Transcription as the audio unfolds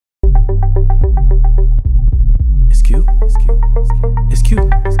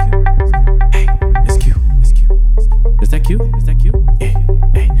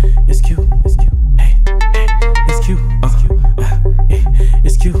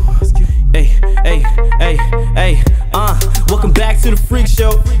Hey, hey, hey, hey, welcome back to the Freak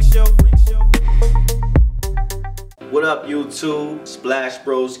Show. What up, YouTube? Splash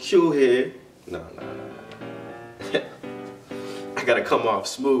Bros Q here. No. I gotta come off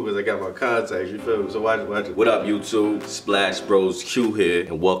smooth because I got my contacts, you feel me? So watch it. What up, YouTube? Splash Bros Q here,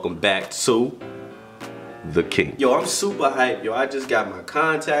 and welcome back to The King. Yo, I'm super hyped, yo. I just got my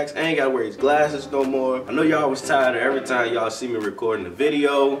contacts. I ain't gotta wear these glasses no more. I know y'all was tired of every time y'all see me recording a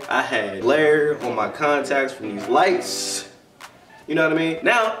video. I had glare on my contacts from these lights. You know what I mean?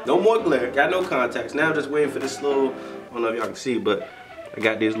 Now, no more glare. Got no contacts. Now I'm just waiting for this little, I don't know if y'all can see, but I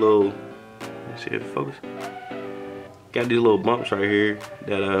got these little, let's see if it focus. Got these little bumps right here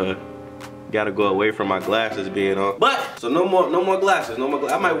that gotta go away from my glasses being on. But so no more glasses,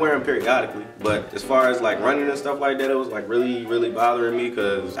 I might wear them periodically, but as far as like running and stuff like that, it was like really bothering me,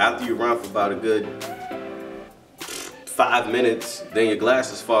 because after you run for about a good 5 minutes, then your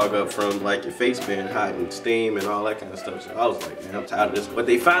glasses fog up from like your face being hot and steam and all that kind of stuff. So I was like, man, I'm tired of this. But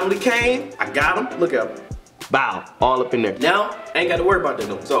they finally came. I got them. Look at them. Bow, all up in there. Now, I ain't got to worry about that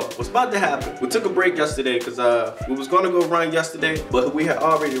no more. So, what's about to happen? We took a break yesterday because we was going to go run yesterday, but we had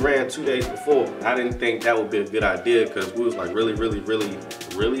already ran 2 days before. I didn't think that would be a good idea because we was like really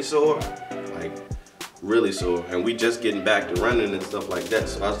sore. Like, really sore. And we just getting back to running and stuff like that.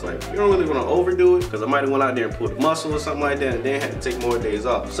 So I was like, you don't really want to overdo it, because I might have went out there and pulled a muscle or something like that and then had to take more days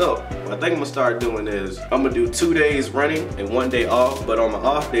off. So, what I think I'm going to start doing is, I'm going to do 2 days running and 1 day off. But on my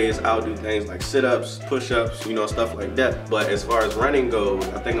off days, I'll do things like sit-ups, push-ups, you know, stuff like that. But as far as running goes,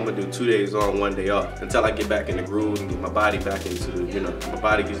 I think I'm going to do 2 days on, 1 day off, until I get back in the groove and get my body back into, you know, my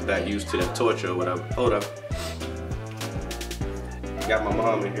body gets back used to that torture or whatever. Hold up. Got my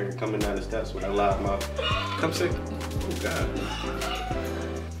mom in here coming down the steps with a loud mouth. Come sit. Oh God.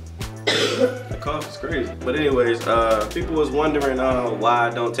 The cough is crazy. But anyways, people was wondering why I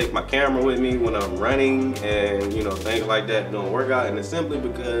don't take my camera with me when I'm running and, you know, things like that don't work out. And it's simply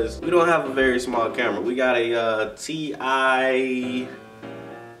because we don't have a very small camera. We got a TI, I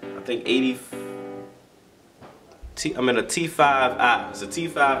think a T5i. It's a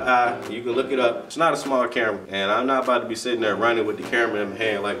T5i. You can look it up. It's not a small camera, and I'm not about to be sitting there running with the camera in my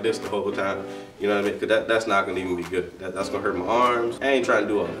hand like this the whole time. You know what I mean? Because that's not gonna even be good. That's gonna hurt my arms. I ain't trying to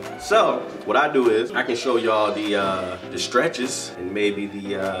do all that. So what I do is I can show y'all the stretches and maybe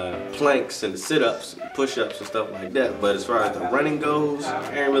the planks and the sit-ups, and push-ups and stuff like that. But as far as the running goes,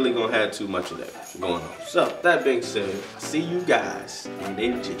 I ain't really gonna have too much of that going on. So that being said, see you guys in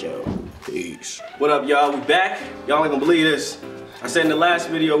the video. Peace. What up, y'all? We back. Y'all ain't gonna believe this. I said in the last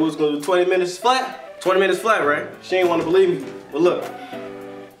video we was gonna do 20 minutes flat. 20 minutes flat, right? She ain't wanna believe me. But look.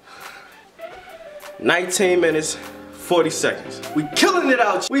 19 minutes, 40 seconds. We killing it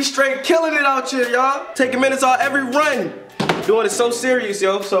out. We straight killing it out here, y'all. Taking minutes off every run. Doing it so serious,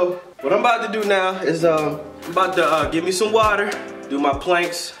 yo. So what I'm about to do now is I'm about to give me some water, do my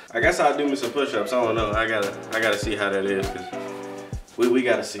planks. I guess I'll do me some push-ups. I don't know. I gotta see how that is, cause we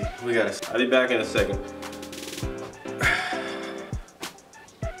gotta see. We gotta see. I'll be back in a second.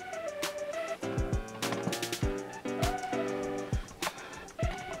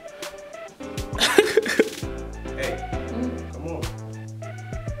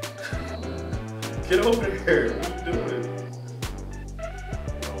 Get over here.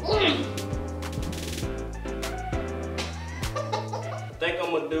 What are you doing? I think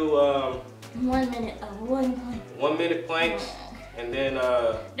I'm gonna do 1 minute of 1 plank. 1 minute planks, and then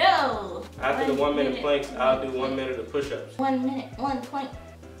no. After the 1 minute planks, I'll do 1 minute of push-ups. 1 minute, 1 plank.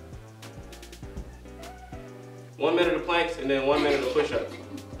 1 minute of planks, and then 1 minute of push-ups.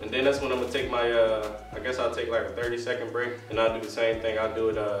 And then that's when I'm gonna take my I guess I'll take like a 30-second break, and I'll do the same thing. I'll do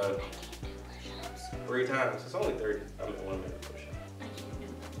it 3 times. It's only 30. I mean 1 minute push-up.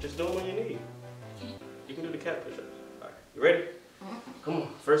 Just do them when you need. You can do the cat push-ups. All right, you ready? Come on,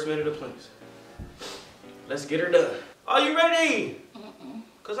 first minute of planks. Let's get her done. Are you ready?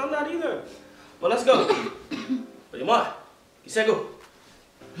 Cause I'm not either. Well, let's go. But on. You said go.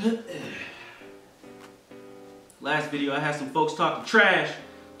 Last video, I had some folks talking trash,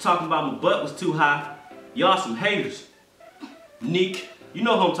 talking about my butt was too high. Y'all some haters. Neek, you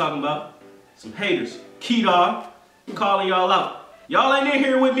know who I'm talking about. Some haters. Kedar, I'm calling y'all out. Y'all ain't in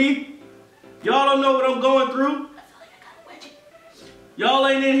here with me. Y'all don't know what I'm going through. I feel like I got a wedgie. Y'all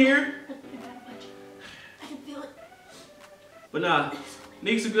ain't in here. I can feel it. But nah,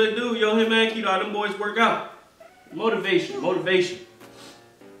 Neek's a good dude. Yo, him and Kedar, them boys work out. Motivation.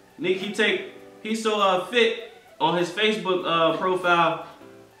 Neek, he's so fit on his Facebook profile.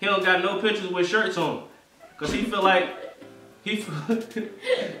 He don't got no pictures with shirts on. Cause he feel like,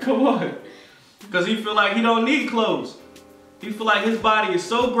 come on. Cause he feel like he don't need clothes. He feel like his body is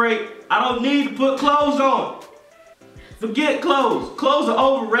so great, I don't need to put clothes on. Forget clothes. Clothes are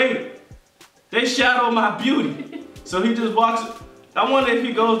overrated. They shadow my beauty. So he just walks. I wonder if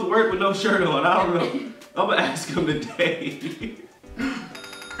he goes to work with no shirt on. I don't know. I'm gonna ask him today.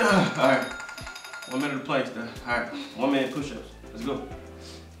 Alright. 1 minute of planks done. Alright. 1 minute push-ups. Let's go.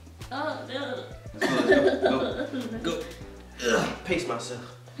 Oh no. Let's go. Go. Pace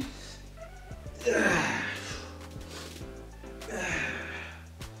myself.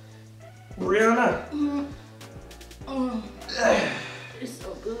 Brianna. It's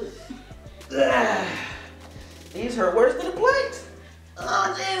so good. These hurt worse than the planks.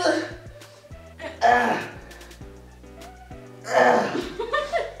 Oh, Jesus.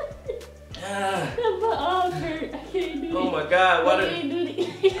 My arms hurt. I can't do it. Oh my God, I can't do it.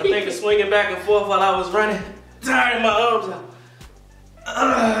 I think of swinging back and forth while I was running. Tired my arms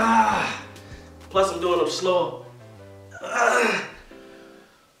out. Plus I'm doing them slow.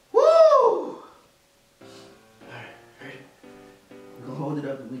 Woo! Alright, ready? We're gonna hold it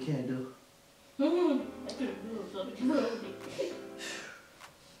up if we can't do. I can't do something.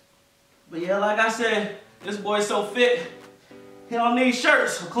 But yeah, like I said, this boy's so fit, he don't need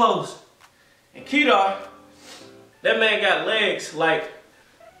shirts or clothes. And Kedar, that man got legs like,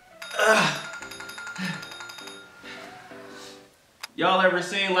 y'all ever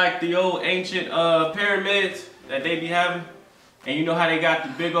seen like the old ancient pyramids that they be having? And you know how they got the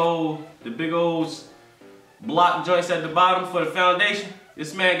big old block joints at the bottom for the foundation?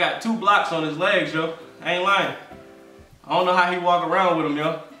 This man got 2 blocks on his legs, yo. I ain't lying. I don't know how he walk around with them,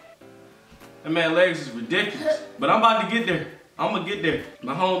 yo. That man's legs is ridiculous. But I'm about to get there. I'm gonna get there.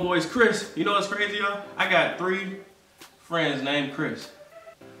 My homeboy's Chris. You know what's crazy, y'all? I got 3 friends named Chris.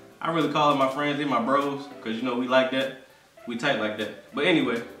 I really call them my friends. They my bros, because you know we like that. We tight like that. But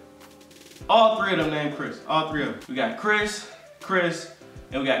anyway, all 3 of them named Chris. All 3 of them. We got Chris,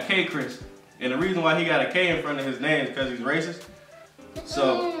 and we got K Chris. And the reason why he got a K in front of his name is because he's racist.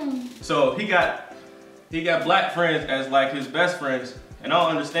 So he got black friends as like his best friends. And I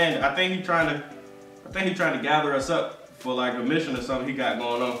don't understand it. I think he trying to gather us up for like a mission or something he got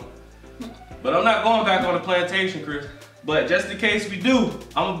going on. But I'm not going back on the plantation, Chris. But just in case we do,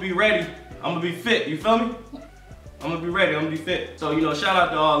 I'm gonna be ready. I'm gonna be fit, you feel me? I'm gonna be ready, I'm gonna be fit. So, you know, shout out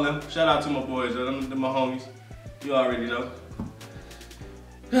to all of them. Shout out to my boys, them my homies. You already know.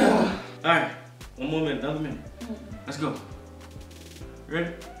 All right, 1 more minute, another minute. Let's go.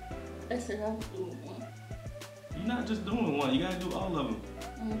 Ready? I said I'm doing one. You're not just doing one, you gotta do all of them.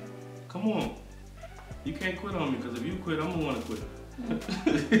 Come on. You can't quit on me, because if you quit, I'm gonna wanna quit.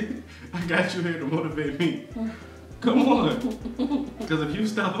 I got you here to motivate me. Come on. Because if you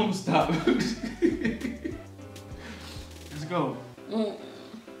stop, I'm gonna stop. Let's go.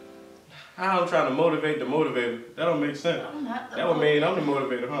 How I'm trying to motivate the motivator. That don't make sense. That would mean I'm the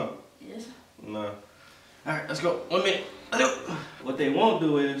motivator, huh? Yes. Nah. Alright, let's go. 1 minute. What they won't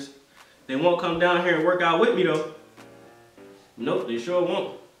do is, they won't come down here and work out with me though. Nope, they sure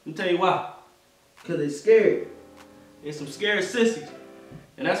won't. Let me tell you why. Because they scared. They're some scared sissies.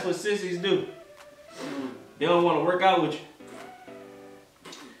 And that's what sissies do. They don't want to work out with you.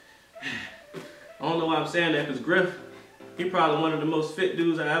 I don't know why I'm saying that, because Griff, he probably one of the most fit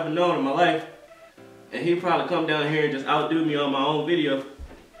dudes I ever known in my life. And he probably come down here and just outdo me on my own video.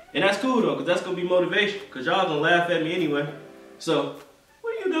 And that's cool though, because that's going to be motivation. Because y'all going to laugh at me anyway. So,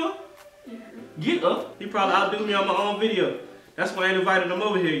 what are you doing? Get up. He probably outdo me on my own video. That's why I ain't invited him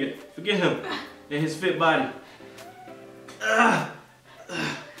over here yet. Forget him and his fit body. I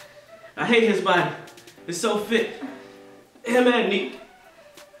hate his body. It's so fit. Him and Neek.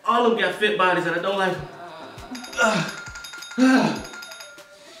 All of them got fit bodies and I don't like them.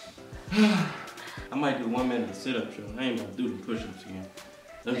 I might do 1 minute of sit-ups, yo. I ain't gonna do the push-ups again.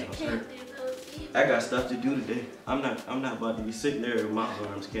 Them just hurt. I got stuff to do today. I'm not about to be sitting there with my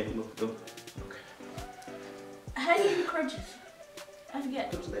arms can't move. Go. Okay. How do you do crunches? I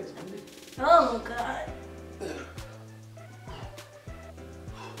forget. Oh God.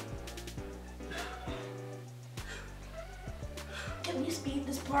 Can we speed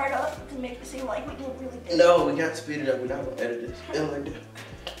this part up to make it seem like we did really good? No, we got to speed it up. We're not gonna edit this. And like that.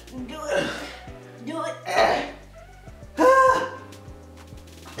 Do it. Do it.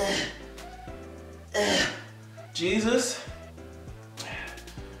 Jesus.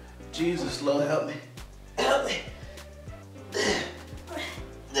 Jesus, Lord, help me. Help me.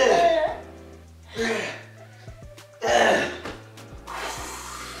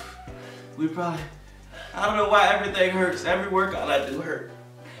 We probably, I don't know why everything hurts. Every workout I do hurt.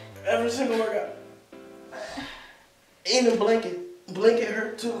 Every single workout. Even blinking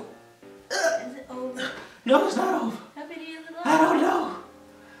hurt too. Is it over? No, it's not over. How many is it I don't know.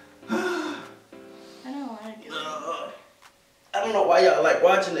 I don't want to do it. I don't know why y'all like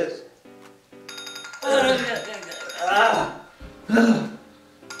watching this.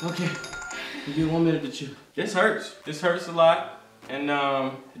 Okay, you get 1 minute to chew. This hurts. This hurts a lot, and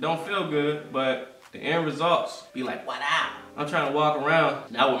it don't feel good, but the end results be like, what out? I'm trying to walk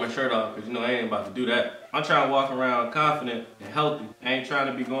around, not with my shirt off, because you know I ain't about to do that. I'm trying to walk around confident and healthy. I ain't trying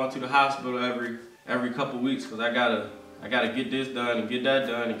to be going to the hospital every couple weeks, because I gotta get this done and get that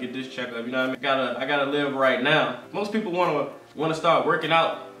done and get this checkup. You know what I mean? I gotta live right now. Most people wanna start working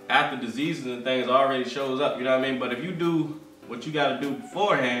out after diseases and things already shows up. You know what I mean? But if you do what you gotta do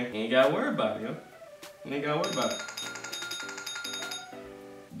beforehand, you ain't gotta worry about it, yo. You ain't gotta worry about it.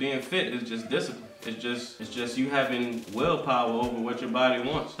 Being fit is just discipline. It's just you having willpower over what your body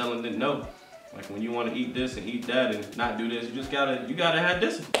wants, telling it no. Like when you want to eat this and eat that and not do this, you gotta have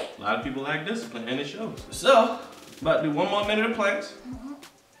discipline. A lot of people lack discipline and it shows. So, about to do 1 more minute of planks.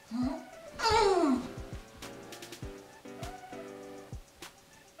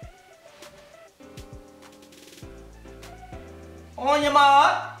 On your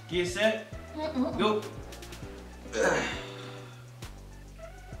mark. Get set. Go.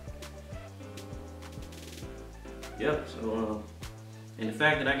 Yep, so and the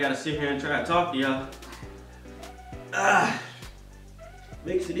fact that I gotta sit here and try to talk to y'all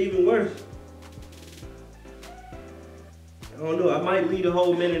makes it even worse. I don't know, I might leave a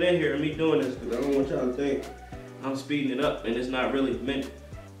whole minute in here of me doing this because I don't want y'all to think I'm speeding it up and it's not really a minute.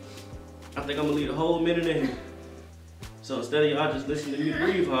 I think I'm gonna leave a whole minute in here. So instead of y'all just listening to me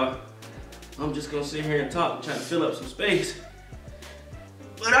breathe hard, I'm just gonna sit here and talk and try to fill up some space.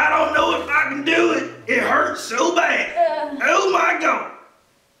 But I don't know if I can do it. It hurts so bad. Oh my God.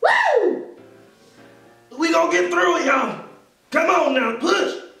 Woo! We gonna get through it, y'all. Come on now,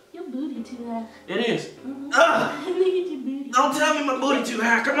 push. Your booty too high. It is. Look at your booty. Don't tell me my booty too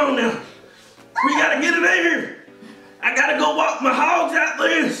high. Come on now. We gotta get it in here. I gotta go walk my hogs out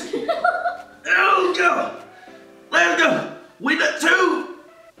this. Oh God. Let's go. We done 2,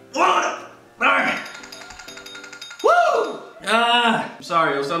 1. All right. Woo! I'm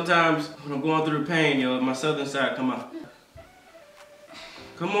sorry, yo. Sometimes when I'm going through pain, yo, my southern side come out.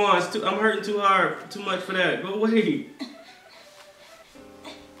 Come on, I'm hurting too hard, too much for that. Go away.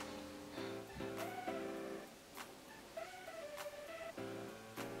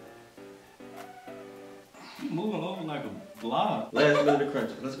 You moving over like a blob. Last minute of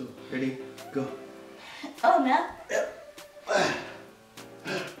crunch. Let's go. Ready? Go. Oh, now? Yep.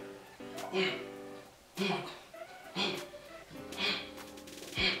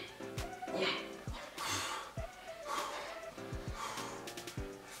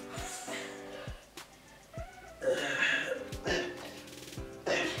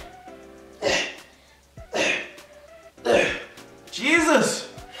 Jesus!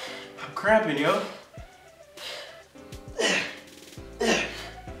 I'm cramping, yo.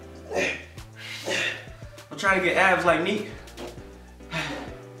 I'm trying to get abs like Neek.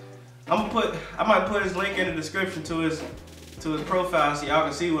 I might put his link in the description to his profile so y'all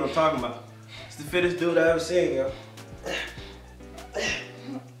can see what I'm talking about. It's the fittest dude I ever seen, yo.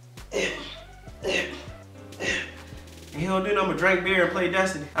 And he don't do nothing but drink beer and play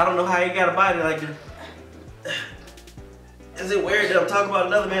Destiny. I don't know how he got a body like that. Is it weird that I'm talking about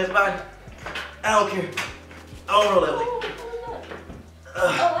another man's body? I don't care. I don't roll that way. Oh,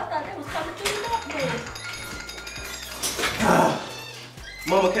 I thought that was coming through the back.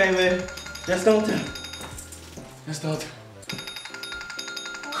 Mama came in. Just don't tell. Just don't tell.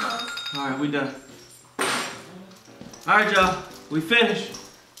 All right, we done. All right, y'all. We finished.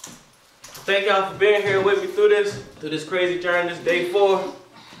 Thank y'all for being here with me through this crazy journey. This day 4,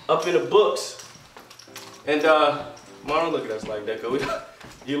 up in the books. And Mom, don't look at us like that, cause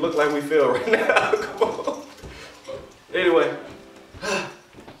you look like we feel right now. Come on. Anyway.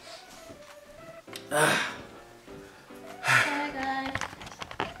 Bye, guys.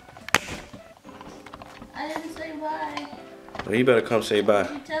 I didn't say bye. Well, you better come say bye.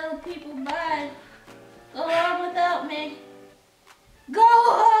 You tell people bye. Go on without me. Go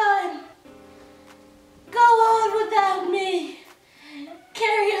on. Go on without me.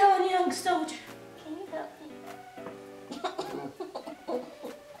 Carry on, young soldier. Can you help me?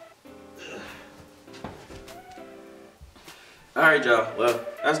 Alright, y'all. Well,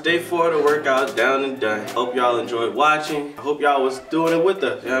 that's day 4 of the workout, down and done. Hope y'all enjoyed watching. I hope y'all was doing it with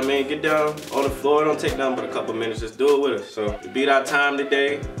us. You know what I mean? Get down on the floor. It don't take nothing but a couple minutes. Just do it with us. So, we beat our time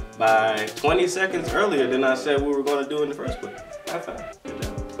today by 20 seconds earlier than I said we were going to do in the first place. High five. Good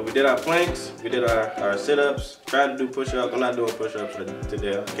job. We did our planks, we did our sit-ups, tried to do push-ups. I'm not doing push-ups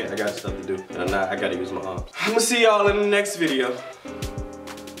today. I got stuff to do. And I gotta use my arms. I'm gonna see y'all in the next video.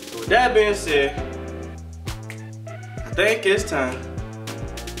 So with that being said, I think it's time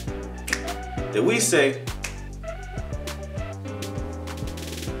that we say